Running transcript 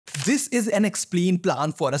This is an explain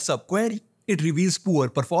plan for a subquery. It reveals poor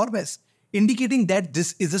performance, indicating that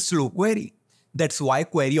this is a slow query. That's why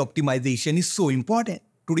query optimization is so important.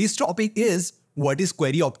 Today's topic is what is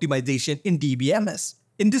query optimization in DBMS.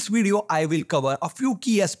 In this video, I will cover a few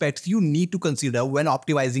key aspects you need to consider when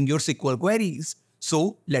optimizing your SQL queries.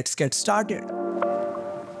 So let's get started.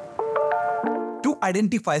 To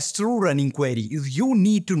identify slow running queries, you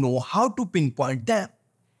need to know how to pinpoint them.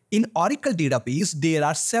 In Oracle database, there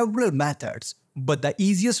are several methods, but the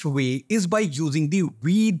easiest way is by using the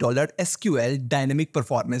v.sql dynamic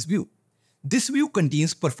performance view. This view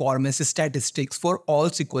contains performance statistics for all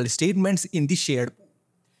SQL statements in the shared pool.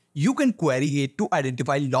 You can query it to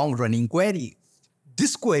identify long-running queries.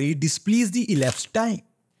 This query displays the elapsed time,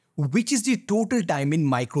 which is the total time in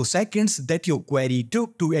microseconds that your query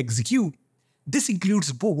took to execute. This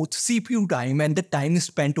includes both CPU time and the time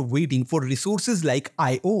spent waiting for resources like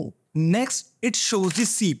I/O. Next, it shows the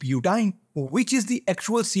CPU time, which is the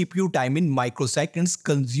actual CPU time in microseconds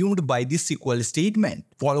consumed by the SQL statement.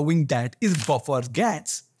 Following that is buffer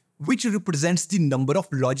gets, which represents the number of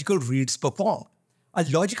logical reads performed. A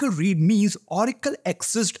logical read means Oracle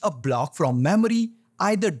accessed a block from memory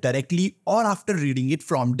either directly or after reading it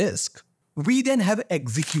from disk. We then have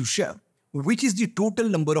execution, which is the total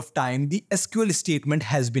number of time the SQL statement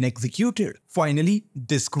has been executed. Finally,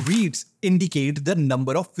 disk reads indicate the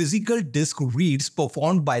number of physical disk reads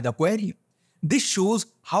performed by the query. This shows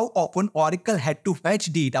how often Oracle had to fetch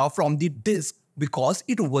data from the disk because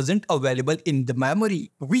it wasn't available in the memory.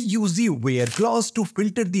 We use the where clause to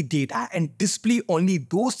filter the data and display only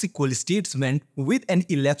those SQL statements with an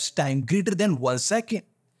elapsed time greater than 1 second.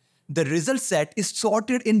 The result set is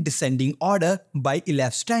sorted in descending order by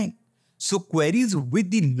elapsed time. So queries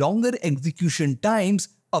with the longer execution times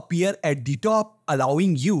appear at the top,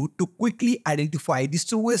 allowing you to quickly identify the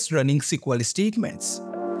slowest running SQL statements.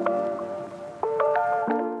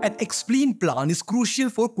 An explain plan is crucial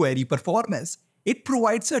for query performance. It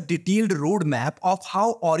provides a detailed roadmap of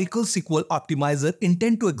how Oracle SQL Optimizer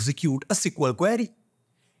intends to execute a SQL query.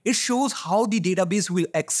 It shows how the database will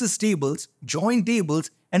access tables, join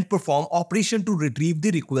tables, and perform operation to retrieve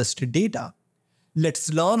the requested data.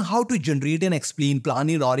 Let's learn how to generate an explain plan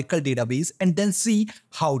in Oracle database and then see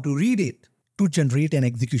how to read it. To generate an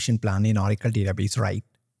execution plan in Oracle database, write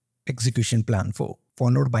execution plan for,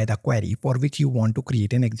 followed by the query for which you want to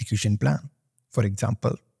create an execution plan. For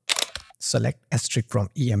example, select asterisk from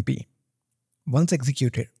EMP. Once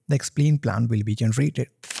executed, the explain plan will be generated.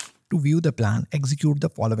 To view the plan, execute the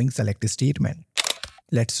following select statement.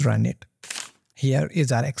 Let's run it. Here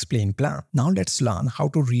is our explain plan. Now let's learn how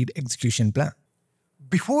to read execution plan.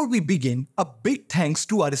 Before we begin, a big thanks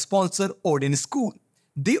to our sponsor Odin School.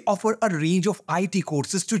 They offer a range of IT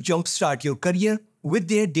courses to jumpstart your career with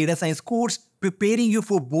their data science course, preparing you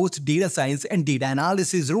for both data science and data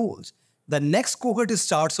analysis roles. The next cohort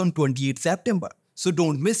starts on 28 September, so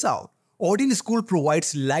don't miss out. Odin School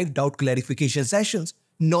provides live doubt clarification sessions,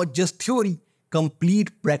 not just theory,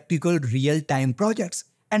 complete practical real-time projects,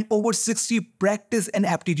 and over 60 practice and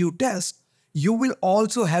aptitude tests. You will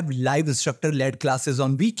also have live instructor-led classes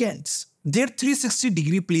on weekends. Their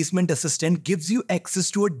 360-degree placement assistant gives you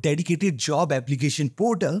access to a dedicated job application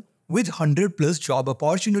portal with 100+ job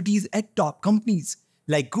opportunities at top companies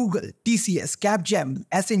like Google, TCS, Capgemini,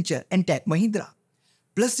 Accenture, and Tech Mahindra.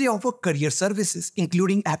 Plus, they offer career services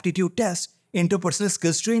including aptitude tests, interpersonal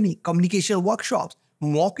skills training, communication workshops,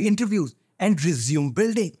 mock interviews, and resume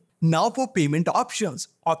building. Now for payment options.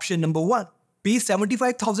 Option number 1. Pay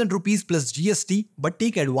 75,000 rupees plus GST but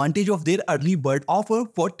take advantage of their early bird offer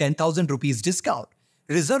for 10,000 rupees discount.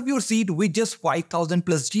 Reserve your seat with just 5,000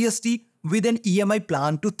 plus GST with an EMI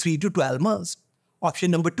plan to 3 to 12 months.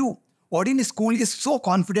 Option number 2. Odin School is so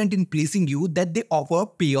confident in placing you that they offer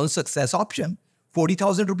pay on success option.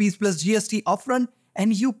 40,000 rupees plus GST upfront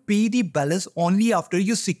and you pay the balance only after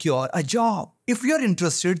you secure a job. If you're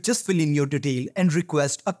interested, just fill in your detail and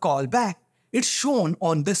request a call back. It's shown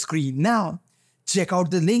on the screen now. Check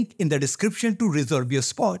out the link in the description to reserve your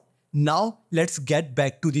spot. Now, let's get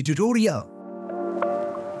back to the tutorial.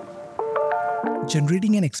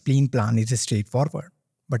 Generating an explain plan is straightforward,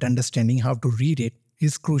 but understanding how to read it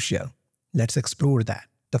is crucial. Let's explore that.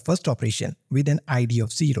 The first operation with an ID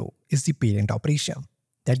of 0 is the parent operation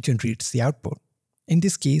that generates the output. In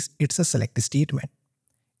this case, it's a select statement,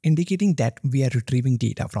 indicating that we are retrieving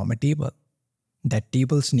data from a table. That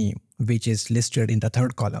table's name, which is listed in the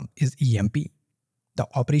third column, is EMP. The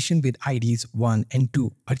operation with IDs 1 and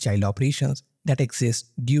 2 are child operations that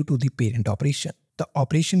exist due to the parent operation. The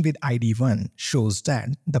operation with ID 1 shows that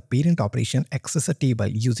the parent operation accesses a table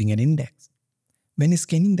using an index. When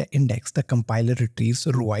scanning the index, the compiler retrieves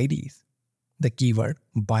row IDs. The keyword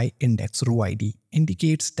by index row ID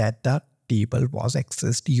indicates that the table was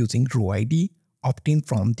accessed using row ID obtained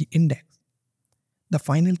from the index. The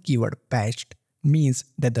final keyword patched means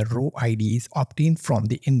that the row IDs obtained from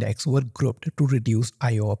the index were grouped to reduce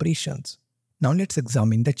I/O operations. Now let's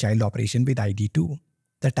examine the child operation with ID 2.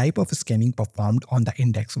 The type of scanning performed on the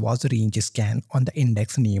index was range scan on the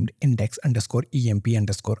index named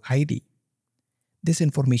index_emp_id. This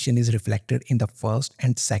information is reflected in the first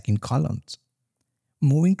and second columns.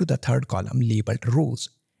 Moving to the third column labeled rows,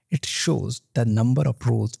 it shows the number of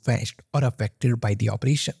rows fetched or affected by the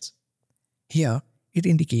operations. Here, it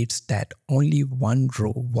indicates that only one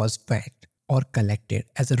row was fetched or collected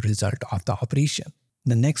as a result of the operation.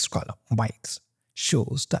 The next column, bytes,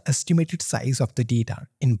 shows the estimated size of the data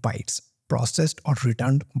in bytes processed or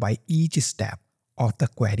returned by each step of the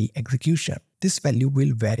query execution. This value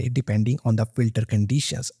will vary depending on the filter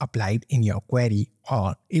conditions applied in your query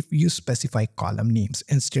or if you specify column names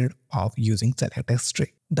instead of using select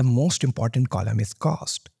asterisk. The most important column is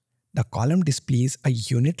cost. The column displays a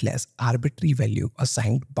unitless arbitrary value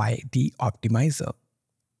assigned by the optimizer.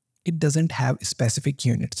 It doesn't have specific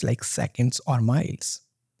units like seconds or miles.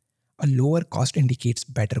 A lower cost indicates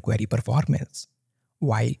better query performance,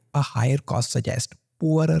 while a higher cost suggests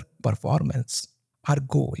poorer performance. Our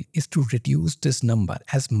goal is to reduce this number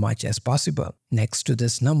as much as possible. Next to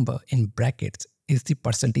this number in brackets is the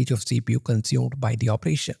percentage of CPU consumed by the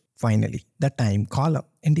operation. Finally, the time column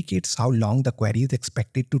indicates how long the query is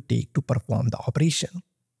expected to take to perform the operation.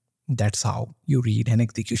 That's how you read an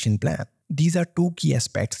execution plan. These are two key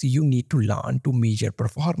aspects you need to learn to measure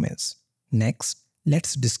performance. Next,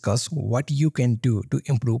 let's discuss what you can do to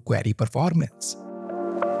improve query performance.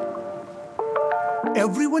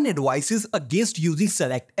 Everyone advises against using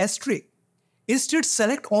select asterisk. Instead,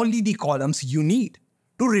 select only the columns you need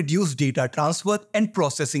to reduce data transfer and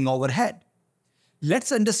processing overhead.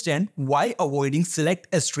 Let's understand why avoiding select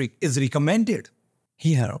asterisk is recommended.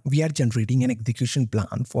 Here, we are generating an execution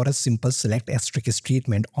plan for a simple select asterisk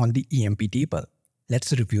statement on the EMP table.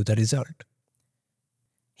 Let's review the result.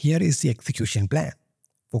 Here is the execution plan.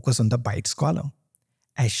 Focus on the bytes column.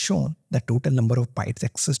 As shown, the total number of bytes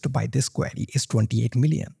accessed by this query is 28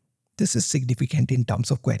 million. This is significant in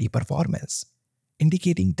terms of query performance,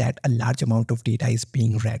 indicating that a large amount of data is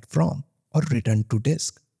being read from or written to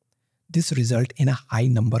disk. This results in a high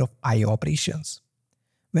number of I/O operations.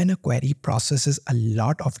 When a query processes a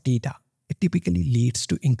lot of data, it typically leads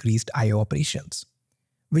to increased I/O operations,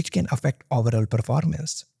 which can affect overall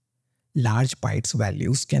performance. Large bytes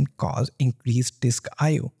values can cause increased disk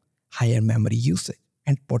I/O, higher memory usage,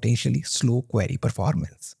 and potentially slow query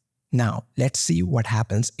performance. Now, let's see what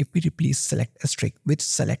happens if we replace select asterisk with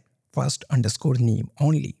select first underscore name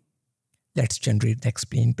only. Let's generate the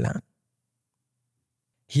explain plan.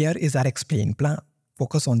 Here is our explain plan.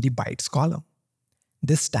 Focus on the bytes column.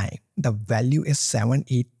 This time, the value is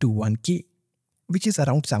 7821K, which is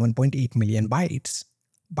around 7.8 million bytes.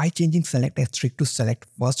 By changing select asterisk to select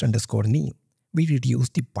first underscore name, we reduce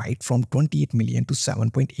the byte from 28 million to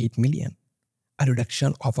 7.8 million, a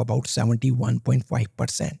reduction of about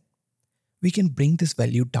 71.5%. We can bring this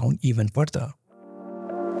value down even further.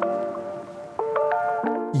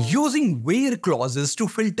 Using where clauses to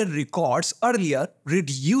filter records earlier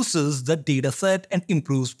reduces the dataset and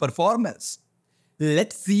improves performance.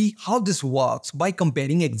 Let's see how this works by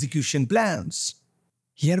comparing execution plans.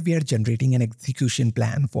 Here we are generating an execution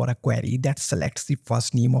plan for a query that selects the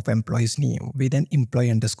first name of employee's name with an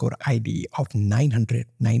employee underscore ID of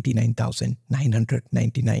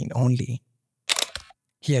 999,999 only.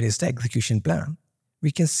 Here is the execution plan.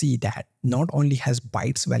 We can see that not only has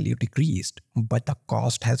bytes value decreased, but the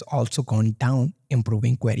cost has also gone down,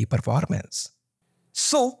 improving query performance.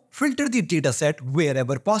 So, filter the dataset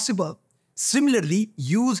wherever possible. Similarly,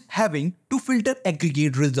 use having to filter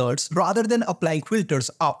aggregate results rather than applying filters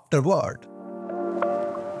afterward.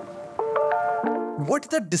 What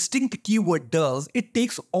the distinct keyword does, it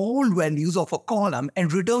takes all values of a column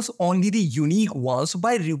and returns only the unique ones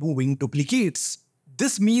by removing duplicates.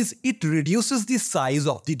 This means it reduces the size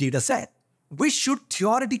of the dataset, which should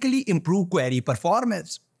theoretically improve query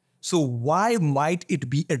performance. So why might it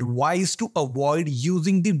be advised to avoid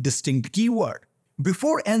using the distinct keyword?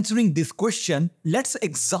 Before answering this question, let's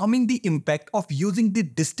examine the impact of using the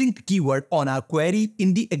distinct keyword on our query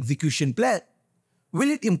in the execution plan.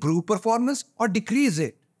 Will it improve performance or decrease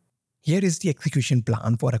it? Here is the execution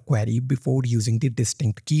plan for a query before using the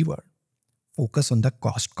distinct keyword. Focus on the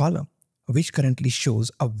cost column, which currently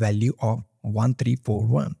shows a value of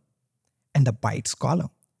 1341, and the bytes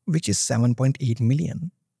column, which is 7.8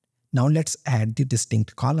 million. Now let's add the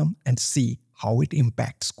distinct column and see how it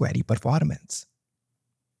impacts query performance.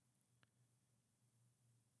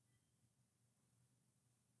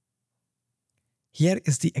 Here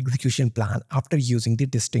is the execution plan after using the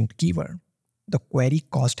distinct keyword. The query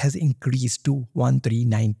cost has increased to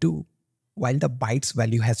 1392, while the bytes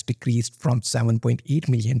value has decreased from 7.8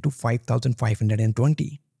 million to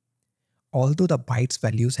 5520. Although the bytes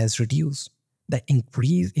values has reduced, the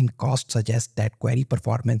increase in cost suggests that query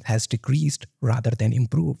performance has decreased rather than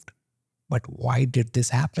improved. But why did this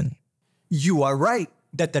happen? You are right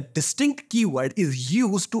that the distinct keyword is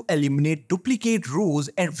used to eliminate duplicate rows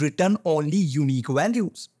and return only unique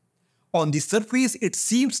values. On the surface, it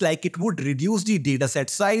seems like it would reduce the dataset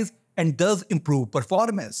size and thus improve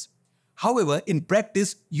performance. However, in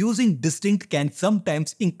practice, using distinct can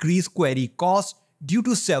sometimes increase query costs due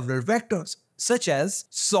to several factors, such as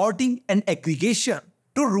sorting and aggregation.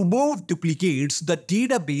 To remove duplicates, the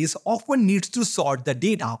database often needs to sort the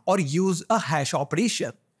data or use a hash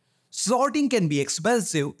operation. Sorting can be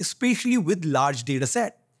expensive, especially with large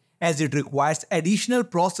datasets, as it requires additional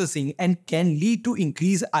processing and can lead to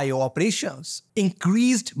increased I/O operations.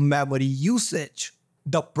 Increased memory usage.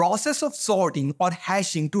 The process of sorting or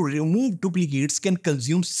hashing to remove duplicates can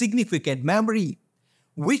consume significant memory,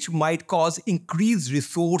 which might cause increased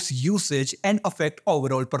resource usage and affect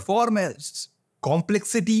overall performance.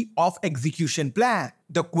 Complexity of execution plan.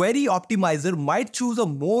 The query optimizer might choose a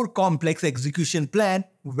more complex execution plan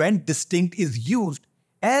when distinct is used,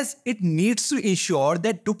 as it needs to ensure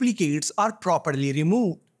that duplicates are properly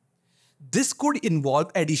removed. This could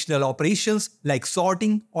involve additional operations like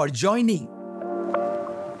sorting or joining.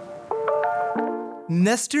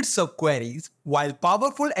 Nested subqueries, while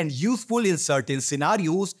powerful and useful in certain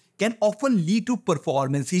scenarios, can often lead to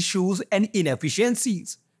performance issues and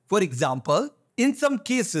inefficiencies. For example, in some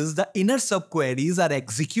cases, the inner subqueries are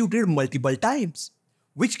executed multiple times,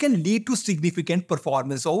 which can lead to significant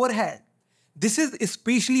performance overhead. This is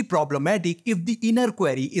especially problematic if the inner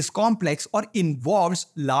query is complex or involves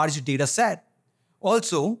large data set.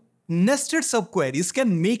 Also, nested subqueries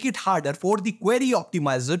can make it harder for the query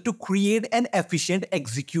optimizer to create an efficient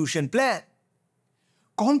execution plan.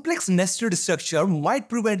 Complex nested structure might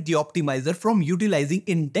prevent the optimizer from utilizing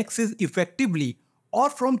indexes effectively or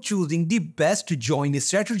from choosing the best join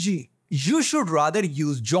strategy. You should rather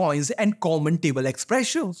use joins and common table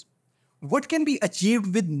expressions. What can be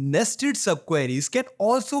achieved with nested subqueries can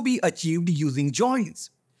also be achieved using joins.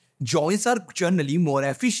 Joins are generally more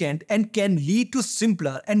efficient and can lead to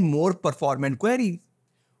simpler and more performant queries,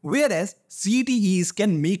 whereas CTEs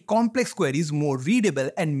can make complex queries more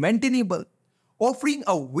readable and maintainable, offering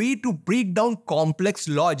a way to break down complex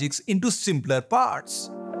logics into simpler parts.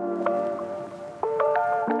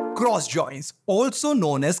 Cross joins, also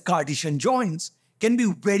known as Cartesian joins, can be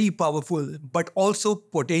very powerful but also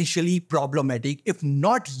potentially problematic if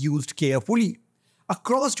not used carefully. A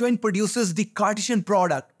cross join produces the Cartesian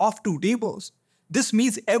product of two tables. This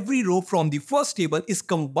means every row from the first table is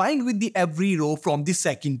combined with every row from the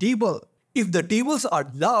second table. If the tables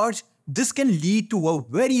are large, this can lead to a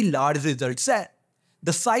very large result set.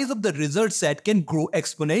 The size of the result set can grow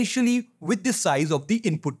exponentially with the size of the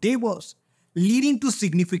input tables, leading to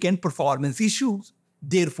significant performance issues.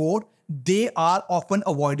 Therefore, they are often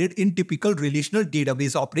avoided in typical relational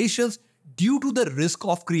database operations due to the risk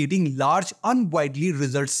of creating large unwieldy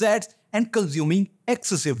result sets and consuming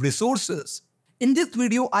excessive resources. In this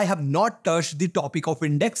video, I have not touched the topic of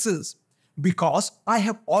indexes because I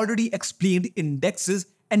have already explained indexes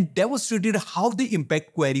and demonstrated how they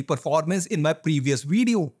impact query performance in my previous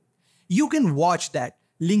video. You can watch that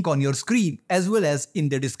link on your screen as well as in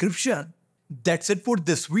the description. That's it for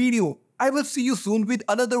this video. I will see you soon with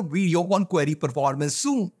another video on query performance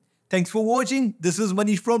soon. Thanks for watching. This is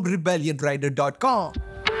Manish from rebellionrider.com.